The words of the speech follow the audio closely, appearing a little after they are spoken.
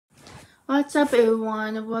What's up,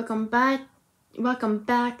 everyone? Welcome back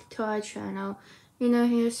to our channel.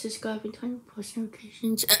 Here, subscribe and turn on post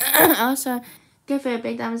notifications. Also, give it a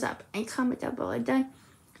big thumbs up and comment down below. And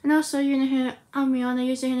also, here, I'm Rihanna,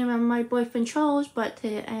 using my boyfriend Charles, but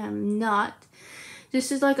today I am not.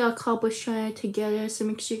 This is like a couple trying together, so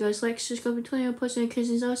make sure you guys like, subscribe, and turn on post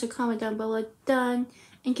notifications. Also, comment down below, done,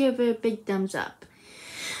 and give it a big thumbs up.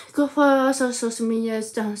 Go follow us on social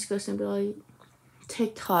medias down in the description below.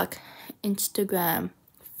 TikTok, Instagram,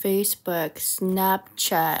 Facebook,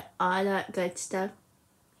 Snapchat, all that good stuff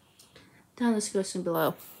down in the description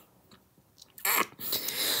below.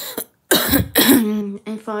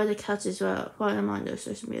 And follow the cats as well. Follow them on their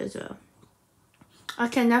social media as well.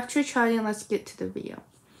 Okay, now to chatting, let's get to the video.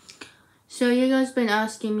 So you guys been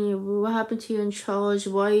asking me what happened to you and Charles,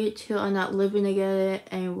 why you two are not living together,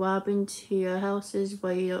 and what happened to your houses,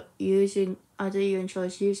 why you using other you and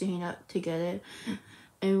Charles using it together,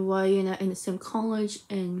 and why you're not in the same college.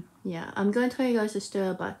 And yeah, I'm gonna tell you guys a story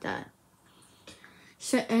about that.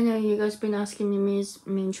 So anyway, you guys been asking me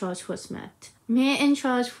and Charles first met. Me and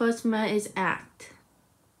Charles first met is ACT.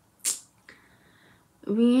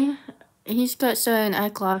 He's got started in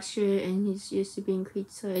ACT last year, and he's used to be in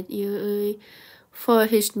Creekside yearly for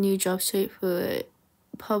his new job site for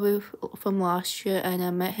probably from last year, and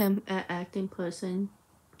I met him at ACT in person.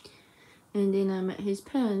 And then I met his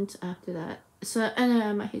parents after that. So, and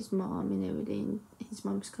I met his mom and everything. His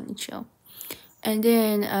mom's kind of chill. And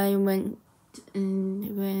then I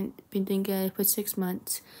been thinking for 6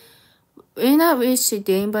 months. We're not really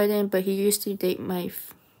dating by then, but he used to date my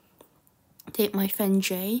friend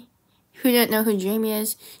Jay. Who don't know who Jamie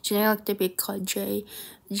is? She don't like to be called Jay.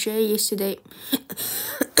 Jay used to date.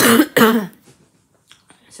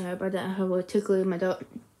 Sorry about that. I have a tickle in my throat.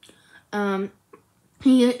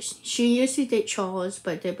 She used to date Charles,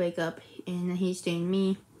 but they break up, and he's dating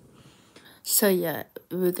me. So yeah,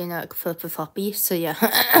 we're gonna flip the floppy. So yeah.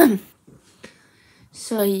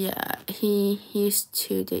 So yeah, he used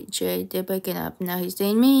to date Jay. They're breaking up. Now he's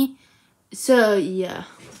dating me. So yeah.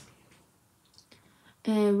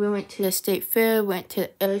 And we went to the state fair, went to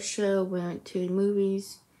the air show, went to the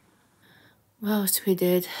movies. What else we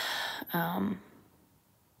did?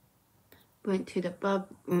 Went to the pub,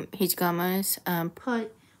 his grandma's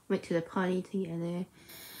went to the party together,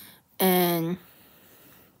 and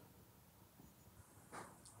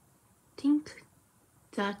I think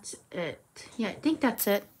that's it. Yeah, I think that's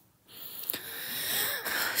it.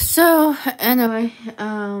 So anyway,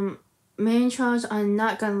 me and Charles are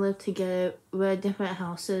not gonna live together. We're in different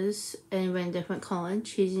houses and we're in different college.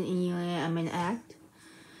 He's in EUA, I'm in ACT.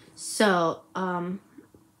 So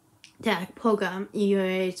the ACT program,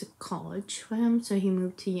 EUA is a college for him, so he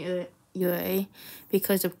moved to EUA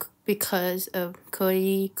because of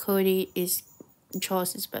Cody. Cody is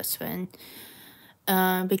Charles's best friend.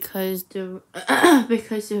 Because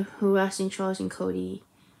of harassing Charles and Cody,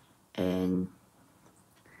 and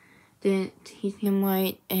didn't treat him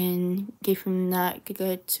right and gave him not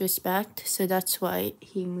good respect, so that's why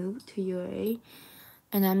he moved to UA,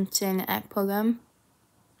 and I'm in the ACT program.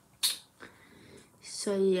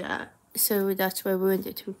 So yeah, so that's why we're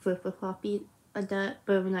into to flip a floppy like that,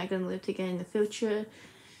 but we're not gonna live together in the future.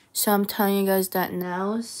 So I'm telling you guys that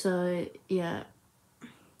now. So yeah,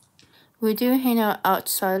 we do hang out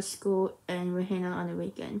outside of school, and we hang out on the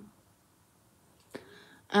weekend.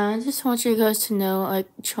 I just want you guys to know, like,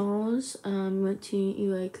 Charles went to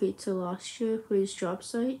UA Creekside last year for his job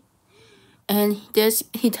site, and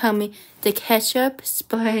he told me the ketchup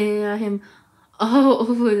spraying at him all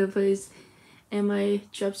over the place, and my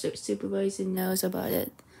job site supervisor knows about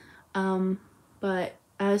it. But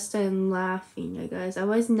I started laughing, you guys. I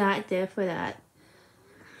was not there for that.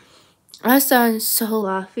 I started so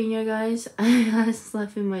laughing, you guys. I was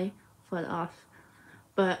laughing my foot off.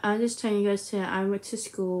 But I'm just telling you guys today, I went to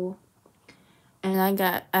school and I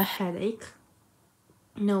got a headache.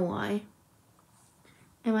 Know why?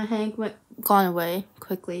 And my headache gone away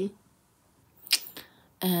quickly.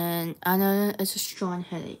 And I know it's a strong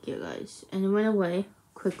headache, you guys. And it went away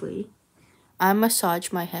quickly. I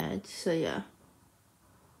massaged my head, so yeah.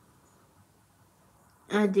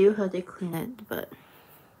 I do have to clean it, but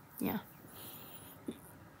yeah.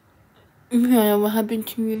 Yeah, what happened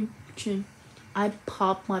to your chin? I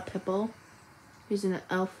popped my pimple using an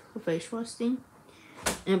e.l.f. face wash thing,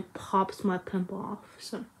 and it pops my pimple off.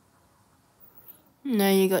 So now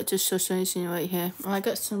you got just something right here. Well, I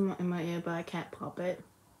got some in my ear, but I can't pop it.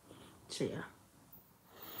 So yeah.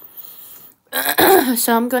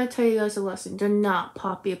 So I'm gonna tell you guys a lesson. Do not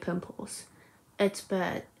pop your pimples. It's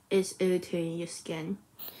bad. It's irritating your skin.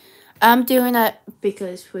 I'm doing that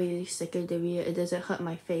because for the sake of the video, it doesn't hurt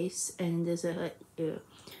my face and it doesn't hurt you.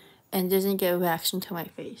 And doesn't get a reaction to my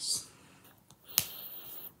face.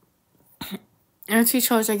 And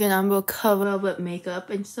tutorials again, I'm gonna cover up with makeup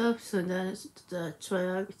and stuff, so that's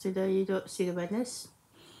so that you don't see the redness.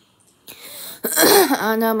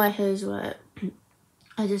 I know my hair is wet.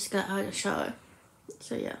 I just got out of the shower,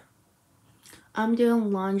 so yeah. I'm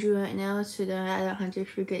doing laundry right now so that I don't have to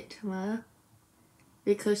forget tomorrow,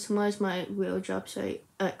 because tomorrow is my real job site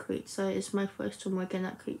at Creekside. It's my first time working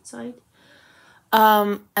at Creekside.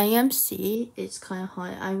 AMC, it's kind of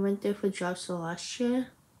hard. I went there for jobs last year,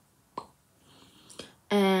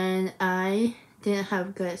 and I didn't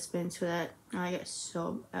have good experience with that. I got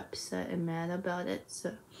so upset and mad about it,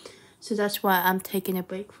 so that's why I'm taking a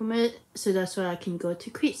break from it, so that's why I can go to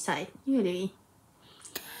Creekside, really.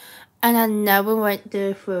 And I never went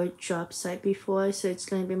there for a job site before, so it's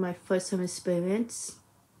going to be my first time experience.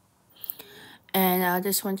 And I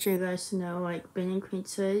just want you guys to know, like, being in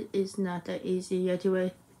Creekside is not that easy. You have to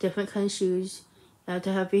wear different kind of shoes. You have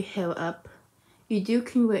to have your hair up. You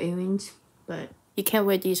can wear earrings, but you can't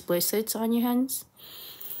wear these bracelets on your hands.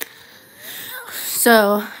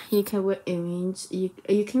 So you can wear earrings. You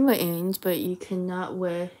can wear earrings, but you cannot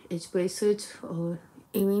wear its bracelets or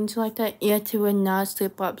earrings like that. You have to wear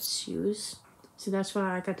non-slip-up shoes. So that's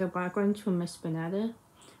why I got the black ones from Miss Benetta.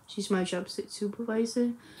 She's my job site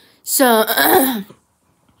supervisor. So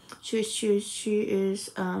she is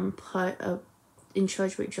part of in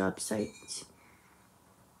charge with job sites,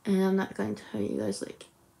 and I'm not going to tell you guys like.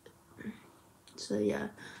 So yeah,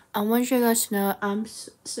 I want you guys to know I'm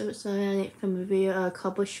so sorry I didn't film a video a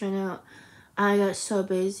couple channel. I got so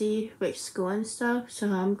busy with school and stuff,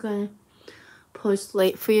 so I'm gonna post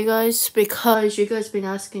late for you guys because you guys been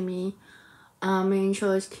asking me. Main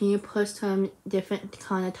choice, can you post time different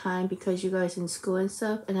kind of time because you guys in school and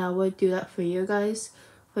stuff, and I would do that for you guys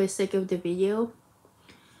for the sake of the video.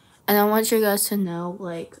 And I want you guys to know,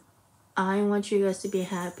 like, I want you guys to be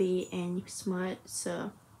happy and smart.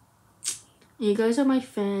 So you guys are my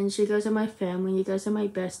friends, you guys are my family, you guys are my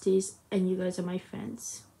besties, and you guys are my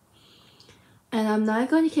friends. And I'm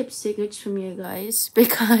not going to keep secrets from you guys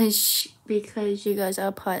because you guys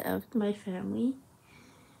are part of my family.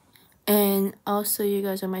 And also, you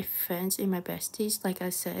guys are my friends and my besties, like I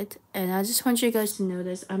said. And I just want you guys to know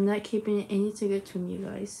this. I'm not keeping any secret from you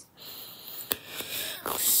guys.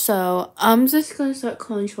 So, I'm just going to start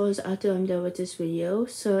calling trolls after I'm done with this video.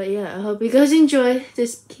 So, yeah, I hope you guys enjoy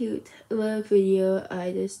this cute little video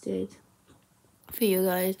I just did for you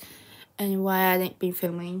guys. And why I didn't be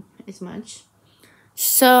filming as much.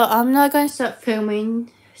 So, I'm not going to start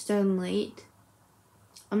filming starting late.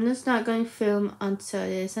 I'm just not going to film on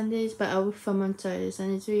Saturdays, Sundays, but I will film on Saturdays,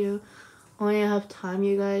 Sundays video. Only I have time,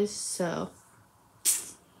 you guys, so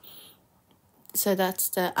that's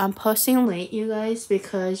that. I'm posting late, you guys,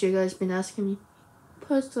 because you guys been asking me,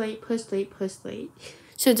 post late.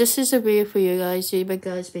 So this is a video for you guys. You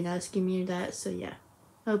guys been asking me that, so yeah.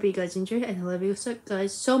 I hope you guys enjoy, and I love you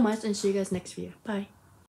guys so much, and see you guys next video. Bye.